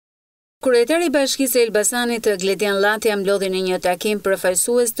Kryetari i Bashkisë së Elbasanit Gledian Llati mblodhi në një takim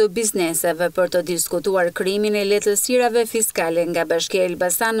përfaqësues të bizneseve për të diskutuar krimin e lehtësirave fiskale nga Bashkia e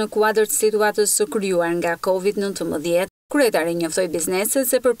Elbasan në kuadër të situatës së krijuar nga Covid-19. Kryetari njoftoi bizneset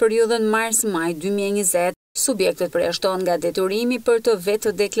se për periudhën mars-maj 2020 subjektët përjashtohen nga detyrimi për të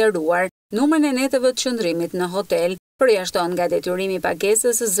vetë deklaruar numrin e neteve të qëndrimit në hotel, përjashtohen nga detyrimi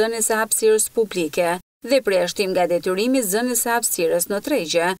pagesës së zënies së hapësirës publike dhe përjashtim nga detyrimi zënies së hapësirës në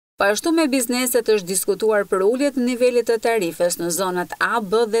tregje. Po ashtu me bizneset është diskutuar për ulje të nivelit të tarifës në zonat A,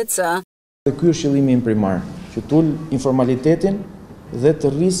 B dhe C. Dhe ky është qëllimi im primar, që të ul informalitetin dhe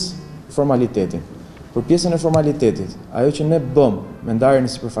të rris formalitetin. Për pjesën e formalitetit, ajo që ne bëm me ndarjen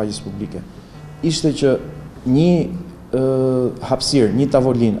e sipërfaqes publike, ishte që një hapësirë, një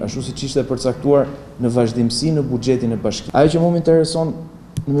tavolinë, ashtu siç ishte përcaktuar në vazhdimsi në buxhetin e bashkisë. Ajo që më intereson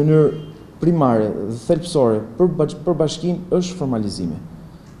në mënyrë primare dhe thelbësore për bashkinë është formalizimi.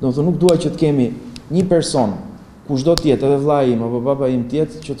 Nuk dua që të kemi një person, kushdo tjetë, edhe vllai im apo baba im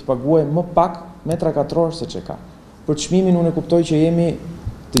tjetë, që të paguajë më pak metra katror se që ka. Për çmimin unë e kuptoj që jemi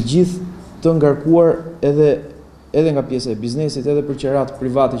të gjithë të ngarkuar edhe nga pjesa e biznesit, edhe për qerat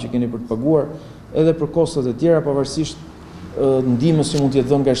private që keni për të paguar, edhe për kostot e tjera, pavarësisht ndihmës që mund të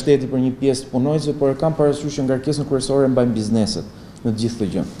jetë dhënë nga shteti për një pjesë të punonjësve, por e kam parasysh që ngarkesën kryesore e mbajnë bizneset në të gjithë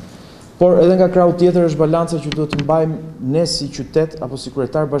këtë gjë. Por edhe nga krahu tjetër është balanca që duhet të mbajmë ne si qytet apo si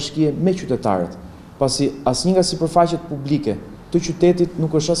kryetar bashkie me qytetarët, pasi asnjë nga sipërfaqet publike të qytetit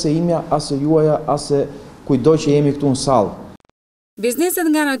nuk është as e imja, as e juaja, as e kujdo që jemi këtu në sallë. Bizneset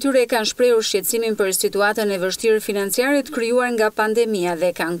nga natyre kanë shprehur shqetësimin për situatën e vështirë financiare të krijuar nga pandemia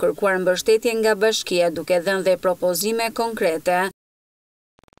dhe kanë kërkuar mbështetje nga bashkia, duke dhënë dhe propozime konkrete.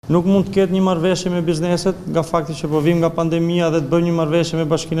 Nuk mund të ketë një marrëveshje me bizneset nga fakti që po vim nga pandemia dhe të bëjmë një marrëveshje me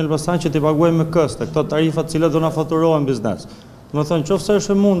Bashkinë e Elbasan që t'i paguajmë me këste, këto tarifat të cilat do na faturohen biznes. Do të thonë, nëse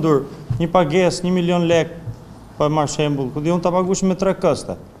është e mundur një pagesë 1 milion lek, po marr shembull, ku diun ta paguash me 3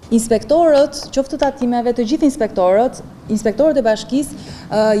 këste. Inspektorët, qoftë të tatimeve, të gjithë inspektorët e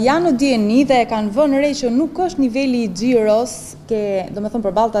bashkisë janë në dieni dhe kanë vënë re që nuk është niveli i xhiros, domethënë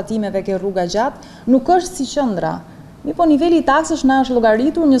përballë tatimeve ke rruga gjatë, nuk është si qendra. Po niveli i taksës na është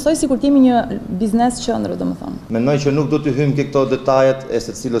llogaritur njësoj sikur të jemi një biznes qendrë, domethënë. Mendoj që nuk do të hyjmë ke këto detajet e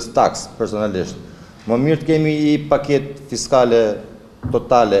secilës taks personalisht. Më mirë të kemi një paketë fiskale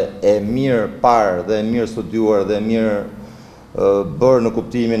totale e mirë parë dhe e mirë studiuar dhe e mirë bërë në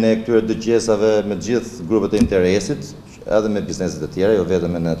kuptimin e këtyre dëgjesave me të gjithë grupet e interesit, edhe me bizneset e tjera, jo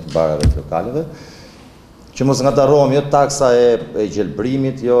vetëm me të barave të lokaleve, që mos ngadarrohemi jo taksa e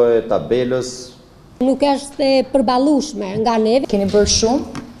gjelbrimit, jo e tabelës. Nuk është e përballueshme nga neve. Keni bërë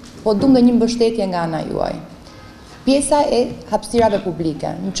shumë, po duam dhe një mbështetje nga ana juaj. Pjesa e hapësirave publike,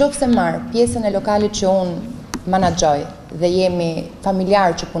 nëse marr pjesën e lokalit që unë menaxhoj dhe jemi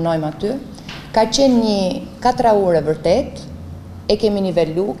familjar që punojmë aty, ka qenë një 4 orë vërtet, e kemi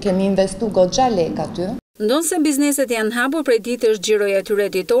nivelu, kemi investu goxha lek aty. Ndonse bizneset janë hapur prej ditësh, xhiroja e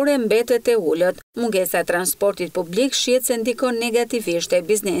tyre ditore mbetet e ulët. Mungesa e transportit publik shihet se ndikon negativisht te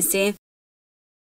biznesi.